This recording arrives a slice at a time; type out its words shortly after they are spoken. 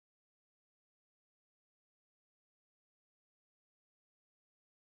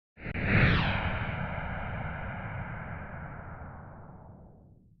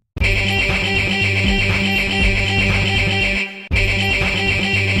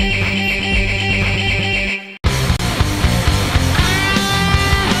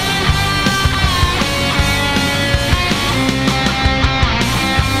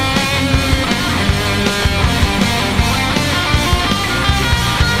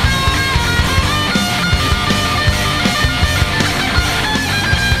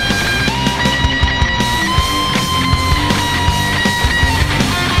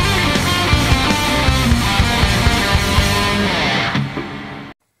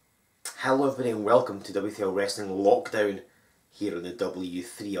Hello everybody and welcome to W3L Wrestling Lockdown here on the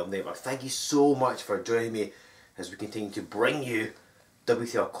W3L Network. Thank you so much for joining me as we continue to bring you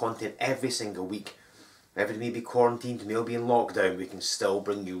W3L content every single week. Everybody may be quarantined, may all be in lockdown, we can still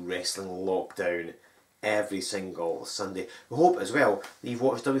bring you Wrestling Lockdown every single Sunday. We hope as well that you've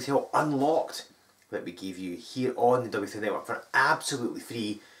watched W3L Unlocked that we gave you here on the W3L Network for absolutely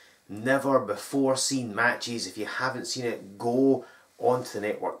free. Never before seen matches. If you haven't seen it, go onto the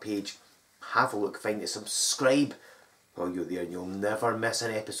network page, have a look, find it, subscribe while you're there and you'll never miss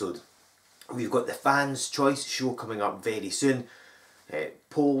an episode. We've got the Fans Choice show coming up very soon.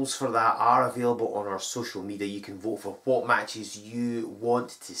 Polls for that are available on our social media. You can vote for what matches you want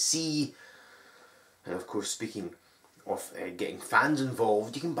to see. And of course, speaking of getting fans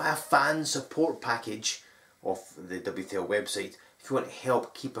involved, you can buy a fan support package off the W3L website. If you want to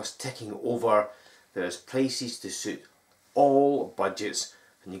help keep us ticking over, there's prices to suit all budgets,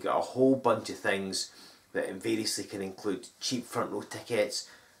 and you get a whole bunch of things that variously can include cheap front row tickets,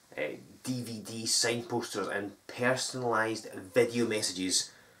 DVD sign posters and personalised video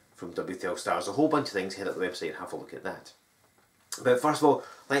messages from W3L stars. A whole bunch of things. Head up the website and have a look at that. But first of all,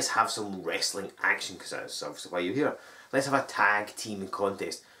 let's have some wrestling action, because that's obviously why you're here. Let's have a tag team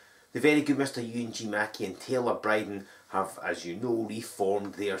contest. The very good Mr. Euan, Mackie and Taylor Bryden have, as you know,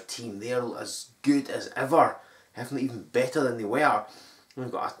 reformed their team. They're as good as ever, if not even better than they were. We've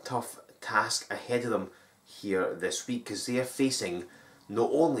got a tough task ahead of them here this week, because they are facing not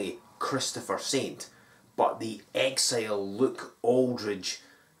only Patron Saint, but the Exile Aldridge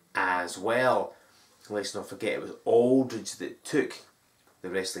as well. Let's not forget it was Aldridge that took the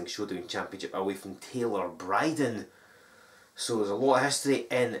Wrestling Showdown Championship away from Taylor Bryden. So there's a lot of history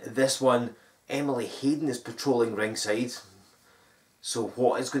in this one. Emily Hayden is patrolling ringside. So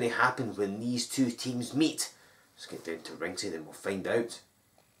what is going to happen when these two teams meet? Let's get down to ringside and we'll find out.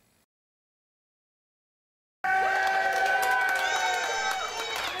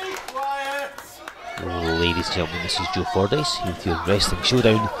 Ladies and gentlemen, this is Joe Fordyce here with your Wrestling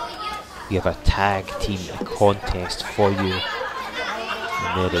Showdown. We have a tag team contest for you.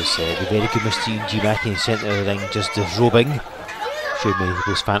 And there is the very good Mr. Euan, Mackie in the centre of the ring, just disrobing. Showing many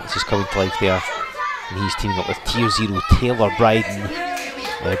people's fantasies coming to life there. And he's teaming up with Tier 0 Taylor Bryden.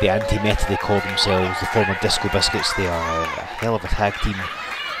 The anti-meta they call themselves, the former Disco Biscuits. They are a hell of a tag team.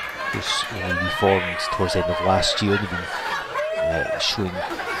 Who's reformed towards the end of last year. They've been showing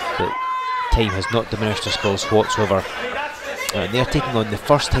that time has not diminished their skills whatsoever. And they're taking on the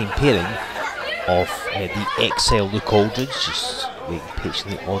first time pairing of the Exile Aldridge, just waiting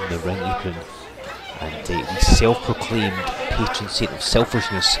patiently on the ring apron. And the self-proclaimed Patron Saint of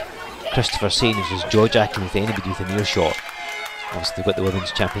Selfishness, Patron Saint, who's just jaw-jacking with anybody within earshot. Obviously they've got the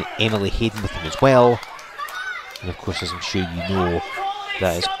women's champion Emily Hayden with him as well. And of course, as I'm sure you know,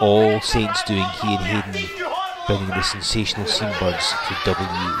 that is all Saints doing, he and Hayden, bringing the sensational Seabirds to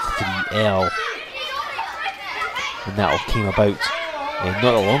W3L. And that all came about not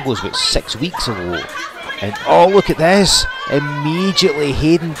that long ago, it was about 6 weeks ago. And oh, look at this! Immediately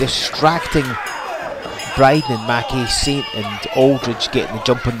Hayden distracting Bryden and Mackie, Saint and Aldridge getting the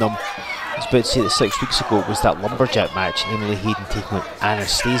jump on them. I was about to say that 6 weeks ago it was that lumberjack match, and Emily Hayden taking on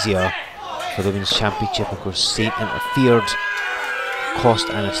Anastasia for the women's championship. Of course, Saint interfered, cost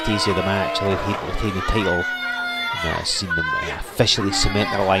Anastasia the match, allowed Hayden to retain the title. And I've seen them officially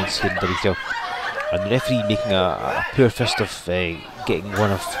cement their alliance here in W3L. And the referee making a poor fist of getting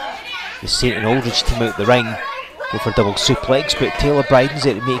one of the Saint and Aldridge team out the ring. Go for a double suplex, but Taylor Bryden's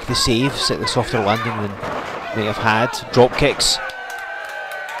there to make the save, slightly softer landing than they have had. Drop kicks.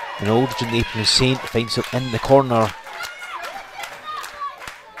 And Aldridge in the apron, Saint finds him in the corner.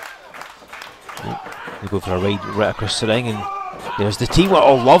 They go for a ride right across the ring, and there's the team.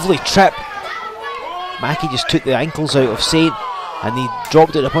 Oh, lovely trip. Mackie just took the ankles out of Saint and he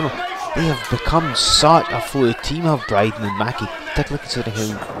dropped it upon him. They have become such a fluid team, have Bryden and Mackie, particularly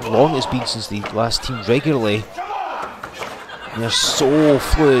considering how long it's been since they last teamed regularly. And they're so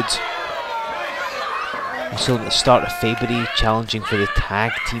fluid. We saw at the start of February challenging for the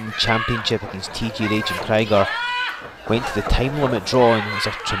tag team championship against TJ Rage and Krieger. Went to the time limit draw and it was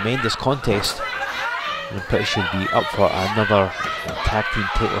a tremendous contest. And I'm pretty sure he'll be up for another tag team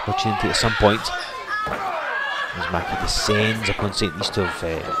title opportunity at some point. As Mackie descends upon Saint, these two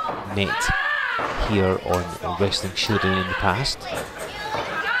have met here on Wrestling Showdown in the past.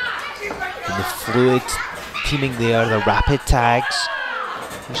 And the fluid teaming there, the rapid tags,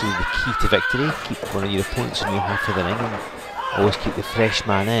 usually the key to victory. Keep one of your opponents in your half of the ring and always keep the fresh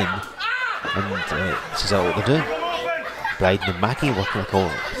man in. And this is what they're doing. Bryden and Mackie working like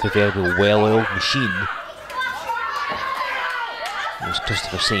a proverbial well-oiled machine. It was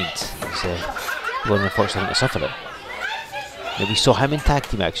Christopher Saint. He's one unfortunately to suffer it. Now we saw him in tag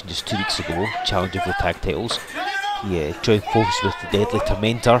team action just 2 weeks ago, challenging for the tag titles. He joined forces with the Deadly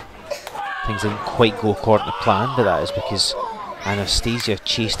Tormentor. Things didn't quite go according to plan, but that is because Anastasia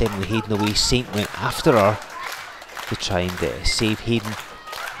chased Emily Hayden away. Saint went after her to try and save Hayden,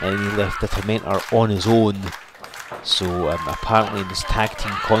 and he left the Tormentor on his own. So apparently in this tag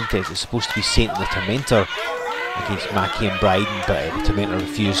team contest it's supposed to be Saint and the Tormentor against Mackie and Bryden, but the Tormentor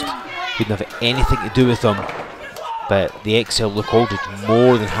refused. Wouldn't have anything to do with them. But the Exile look Aldridge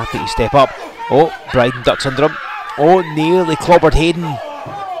more than happy to step up. Oh, Bryden ducks under him. Oh, nearly clobbered Hayden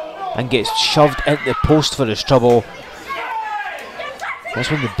and gets shoved into the post for his trouble. That's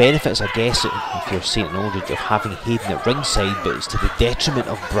one of the benefits, I guess, if you're Saint and Aldridge, of having Hayden at ringside, but it's to the detriment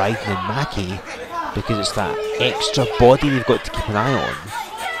of Bryden and Mackie because it's that extra body they've got to keep an eye on.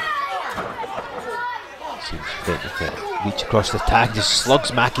 Seems to reach across the tag, just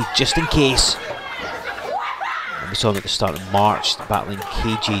slugs Mackie just in case. And we saw him at the start of March battling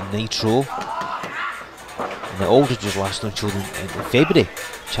KJ Nitro. And the Aldridge was last known shown in February,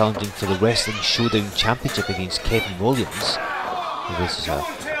 challenging for the Wrestling Showdown Championship against Kevin Williams. This is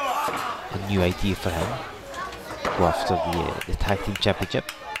a new idea for him. Go after the tag team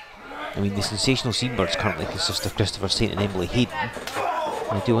championship. I mean, the sensational Seabirds currently consist of Christopher Saint and Emily Hayden.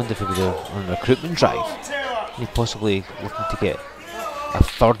 And I do wonder if maybe they're on a recruitment drive. Maybe possibly looking to get a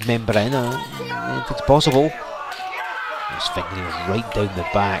third member in. If it's possible. His fingernails right down the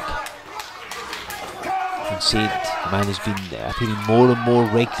back. And Saint, the man, has been appearing more and more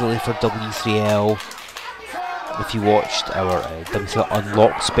regularly for W3L. If you watched our W3L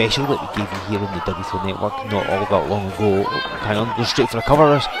Unlocked special that we gave you here on the W3L network not all that long ago, kind of goes straight for a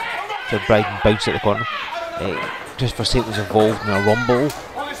cover as Bryden bounced at the corner. Christopher Saint was involved in a rumble.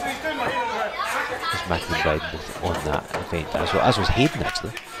 There's Mackie and Bryden both on that event as well, as was Hayden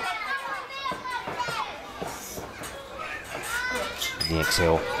actually. And the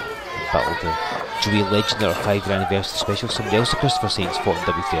Exile battled the Joey Legend at our 5-year anniversary special. Somebody else, Christopher Saint's fought in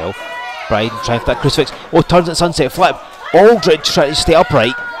W3L. Bryden trying for that crucifix. Oh, turns at sunset flip. Aldridge trying to stay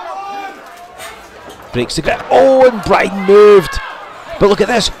upright. Breaks the grip. Oh, and Bryden moved. But look at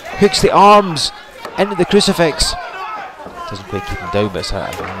this. Hooks the arms into the crucifix. Doesn't quite keep him down, but it's a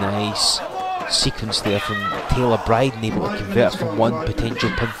nice sequence there from Taylor Bryden, able to convert from one potential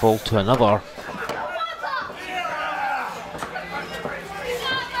pinfall to another.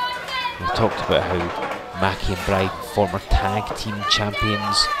 We talked about how Mackie and Bryden, former tag team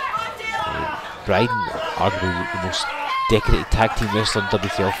champions. Bryden, arguably the most decorated tag team wrestler in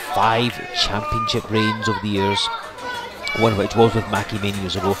W3L, 5 championship reigns over the years, one of which was with Mackie many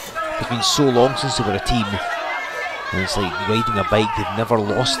years ago. It's been so long since they were a team, and it's like riding a bike, they've never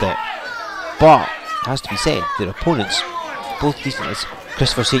lost it. But, it has to be said, their opponents, both decent, as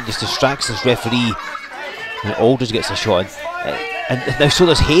Christopher Saint just distracts this referee, and Aldridge gets a shot in. And now so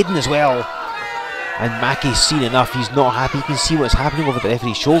does Hayden as well. And Mackie's seen enough, he's not happy, he can see what's happening over the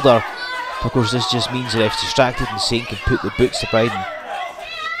referee's shoulder. Of course, this just means the ref's distracted and Saint can put the boots to Bryden.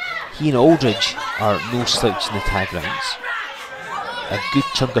 He and Aldridge are no slouch in the tag ranks. A good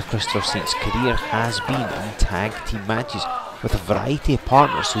chunk of Christopher Saint's career has been in tag team matches with a variety of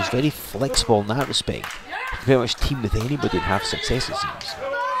partners, so he's very flexible in that respect. He can pretty much team with anybody and have success, it seems.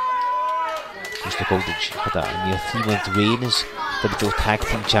 Mr. Aldridge had a near 3-month reign as WWL Tag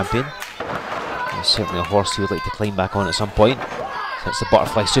Team Champion. He's certainly a horse he would like to climb back on at some point. That's the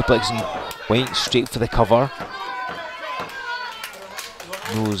butterfly suplex and went straight for the cover.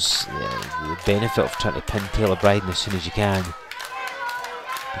 Knows the benefit of trying to pin Taylor Bryden as soon as you can,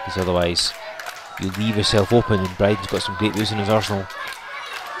 because otherwise you leave yourself open, and Bryden's got some great moves in his arsenal.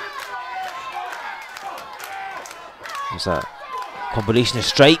 There's that combination of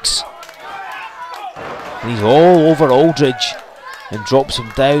strikes, and he's all over Aldridge and drops him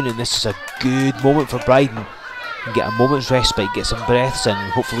down, and this is a good moment for Bryden. Can get a moment's respite, get some breaths in,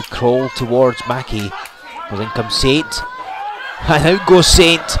 and hopefully crawl towards Mackie. Well, then comes Saint, and out goes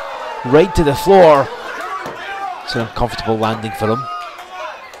Saint, right to the floor. It's an uncomfortable landing for him.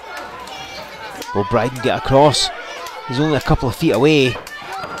 Will Bryden get across? He's only a couple of feet away.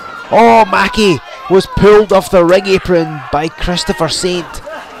 Oh, Mackie was pulled off the ring apron by Christopher Saint.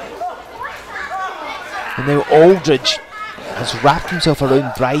 And now Aldridge has wrapped himself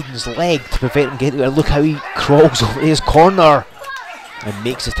around Bryden's leg to prevent him getting there. Look how he crawls over his corner and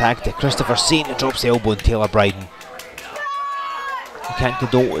makes the tag to Christopher Saint, and drops the elbow on Taylor Bryden. You can't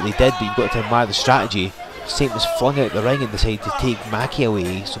condone what they did, but you've got to admire the strategy. Saint was flung out the ring and decided to take Mackie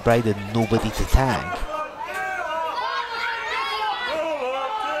away, so Bryden had nobody to tag.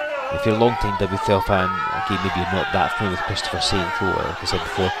 The if you're a long time W3L fan, again maybe you're not that familiar with Christopher Saint, though, like I said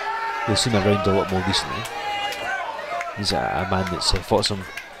before, you'll see him around a lot more recently. He's a man that's fought some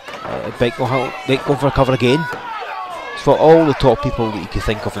big, going for a cover again. He's fought all the top people that you could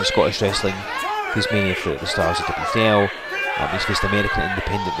think of in Scottish wrestling. He's many of the stars of W3L. He's faced American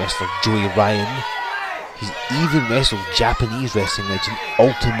independent wrestler Joey Ryan. He's even wrestled Japanese wrestling legend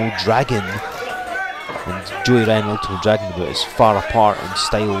Ultimo Dragon. And Joey Ryan and Ultimo Dragon are about as far apart in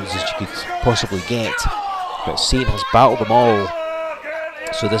styles as you could possibly get. But Saint has battled them all.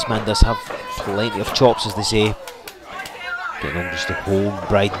 So this man does have plenty of chops, as they say. Getting on just to hold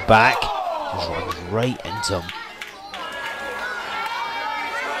Bryden back. Just runs right into him.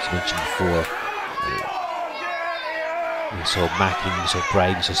 As I mentioned before, we saw Mackie, we saw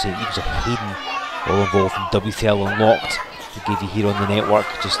Bryden, we saw Saint, we saw Hayden, all involved in W3L Unlocked. We gave you here on the network,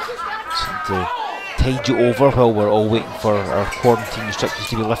 just to tide you over while we're all waiting for our quarantine restrictions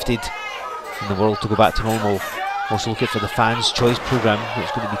to be lifted and the world to go back to normal. Also looking for the Fans Choice programme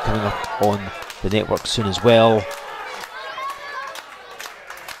that's going to be coming up on the network soon as well.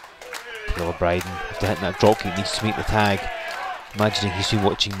 Bryden, after hitting that dropkick, needs to make the tag. Imagining he's been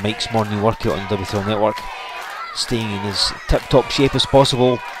watching Mike's morning workout on the W3L network, staying in as tip-top shape as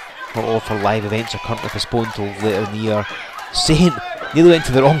possible. Not all for live events are currently postponed till later in the year. Saint nearly went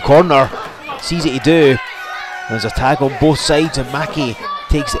to the wrong corner, sees it to do. There's a tag on both sides and Mackie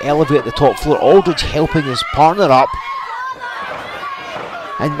takes the elevator at the top floor. Aldridge helping his partner up,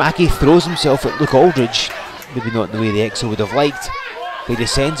 and Mackie throws himself at Luke Aldridge, maybe not in the way the Exile would have liked. He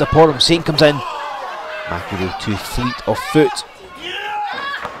descends upon him, Saint comes in. Mackie though too fleet of foot.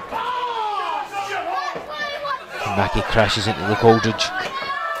 And Mackie crashes into Luke Aldridge.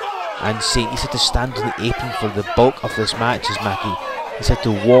 And Saint, he's had to stand on the apron for the bulk of this match as Mackie. He's had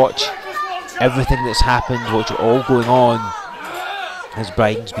to watch everything that's happened, watch it all going on. As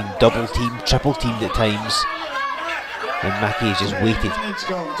Bryden's been double teamed, triple teamed at times. And Mackie has just waited.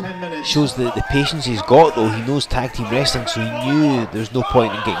 Shows the patience he's got though. He knows tag team wrestling, so he knew there's no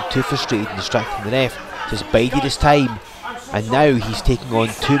point in getting too frustrated and distracting the ref. Just bided his time, and now he's taking on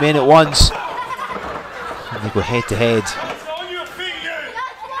two men at once. And they go head to head.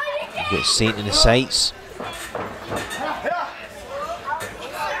 He's got Saint in his sights.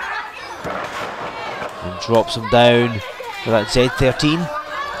 And drops him down with that Z13.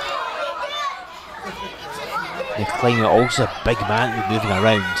 They're climbing, also a big man to be moving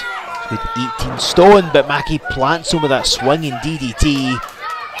around. He's got 18 stone, but Mackie plants him with that swinging DDT,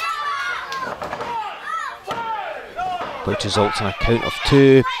 which results in a count of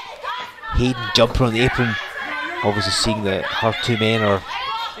 2. Hayden jumping on the apron, obviously seeing that her two men are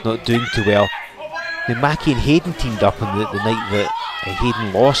not doing too well. Now Mackie and Hayden teamed up on the night that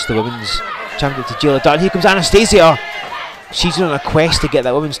Hayden lost the women's championship to Jayla Dunn. Here comes Anastasia. She's on a quest to get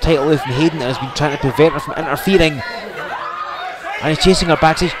that women's title away from Hayden and has been trying to prevent her from interfering. And he's chasing her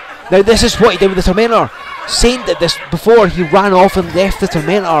backstage. Now this is what he did with the tormentor. Saint did this before. He ran off and left the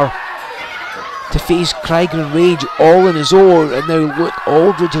tormentor to face Krieger and Rage all on his own. And now Luke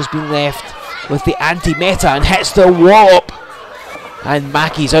Aldridge has been left with the anti-meta and hits the wallop. And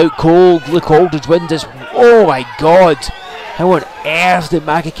Mackie's out cold. Luke Aldridge wins this. Oh my god. How on earth did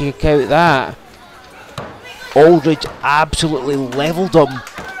Mackie kick out that? Aldridge absolutely levelled him.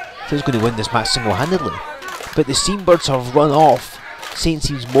 He was going to win this match single-handedly. But the Seambirds have run off. Saint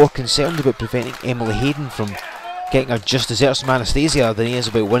seems more concerned about preventing Emily Hayden from getting her just desserts from Anastasia than he is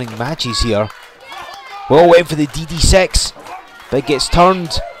about winning matches here. Well, went for the DD6, but it gets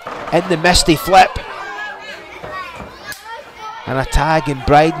turned in the Misty Flip. And a tag, and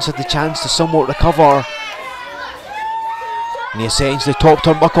Bryden's had the chance to somewhat recover. And he ascends the top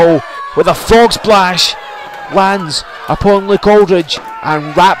turnbuckle with a frog splash. Lands upon Luke Aldridge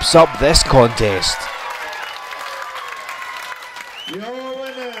and wraps up this contest. Your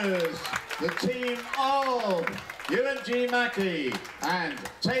winners, the team of Euan Mackie and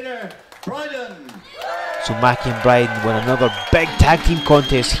Taylor Bryden. So Mackie and Bryden win another big tag team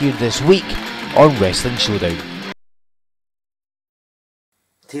contest here this week on Wrestling Showdown.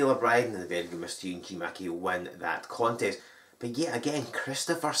 Taylor Bryden and the very good Mr. Euan Mackie win that contest. But yet again,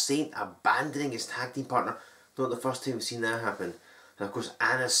 Christopher Saint abandoning his tag team partner. Not the first time we've seen that happen. And of course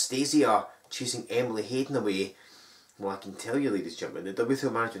Anastasia chasing Emily Hayden away. Well, I can tell you, ladies and gentlemen, the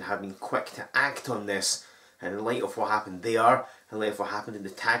W3L management have been quick to act on this. And in light of what happened there, in light of what happened in the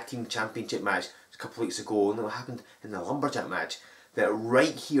tag team championship match a couple of weeks ago, and what happened in the Lumberjack match, that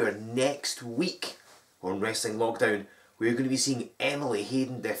right here next week on Wrestling Lockdown, we're going to be seeing Emily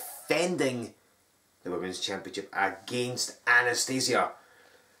Hayden defending the Women's Championship against Anastasia.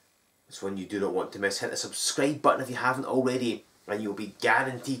 It's one you do not want to miss. Hit the subscribe button if you haven't already. and you'll be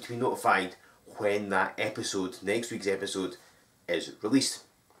guaranteed to be notified when that episode, next week's episode, is released.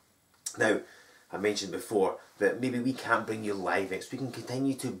 Now, I mentioned before that maybe we can't bring you live next week. We can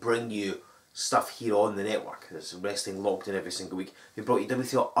continue to bring you stuff here on the network. There's wrestling locked in every single week. We brought you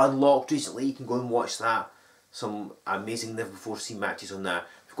W3L Unlocked recently. You can go and watch that. Some amazing never before seen matches on that.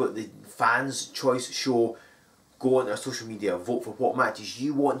 We've got the Fans Choice Show. Go on our social media, vote for what matches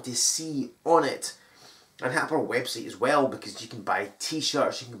you want to see on it. And hit up our website as well, because you can buy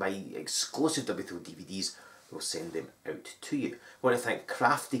t-shirts, you can buy exclusive W3L DVDs. We'll send them out to you. I want to thank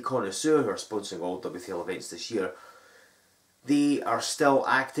Crafty Connoisseur, who are sponsoring all W3L events this year. They are still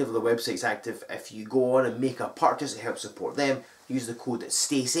active, the website's active. If you go on and make a purchase, it helps support them. Use the code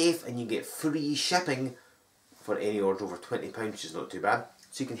STAYSAFE and you get free shipping for any order over £20, which is not too bad.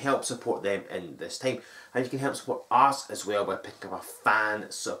 So you can help support them in this time. And you can help support us as well by picking up a fan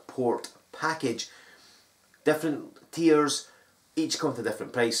support package. Different tiers, each come at a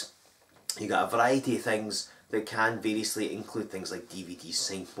different price. You got a variety of things that can variously include things like DVDs,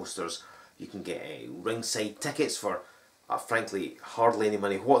 signed posters. You can get ringside tickets for frankly hardly any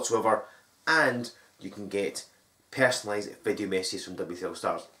money whatsoever, and you can get personalised video messages from W3L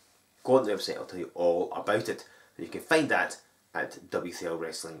stars. Go on the website, I'll tell you all about it. And you can find that at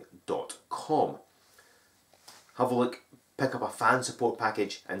w3lwrestling.com. Have a look, pick up a fan support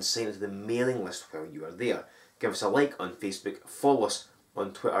package and sign up to the mailing list while you are there. Give us a like on Facebook, follow us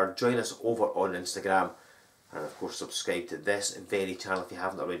on Twitter, join us over on Instagram, and of course subscribe to this very channel if you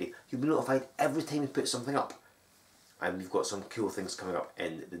haven't already. You'll be notified every time we put something up. And we've got some cool things coming up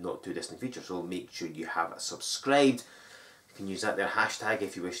in the not too distant future, so make sure you have subscribed. You can use that there hashtag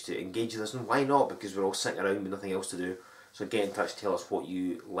if you wish to engage with us, and why not, because we're all sitting around with nothing else to do. So get in touch, tell us what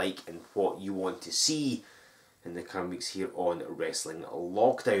you like and what you want to see in the coming weeks here on Wrestling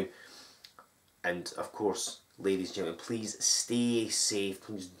Lockdown. And of course, ladies and gentlemen, please stay safe.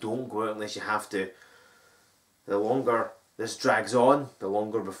 Please don't go out unless you have to. The longer this drags on, the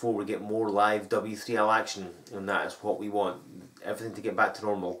longer before we get more live W3L action, and that is what we want. Everything to get back to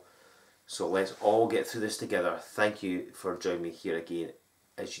normal. So let's all get through this together. Thank you for joining me here again,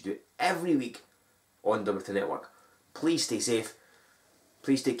 as you do every week on W3 Network. Please stay safe.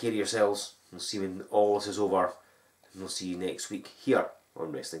 Please take care of yourselves. We'll see you when all this is over. And we'll see you next week here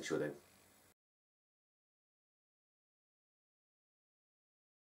on Wrestling Showdown.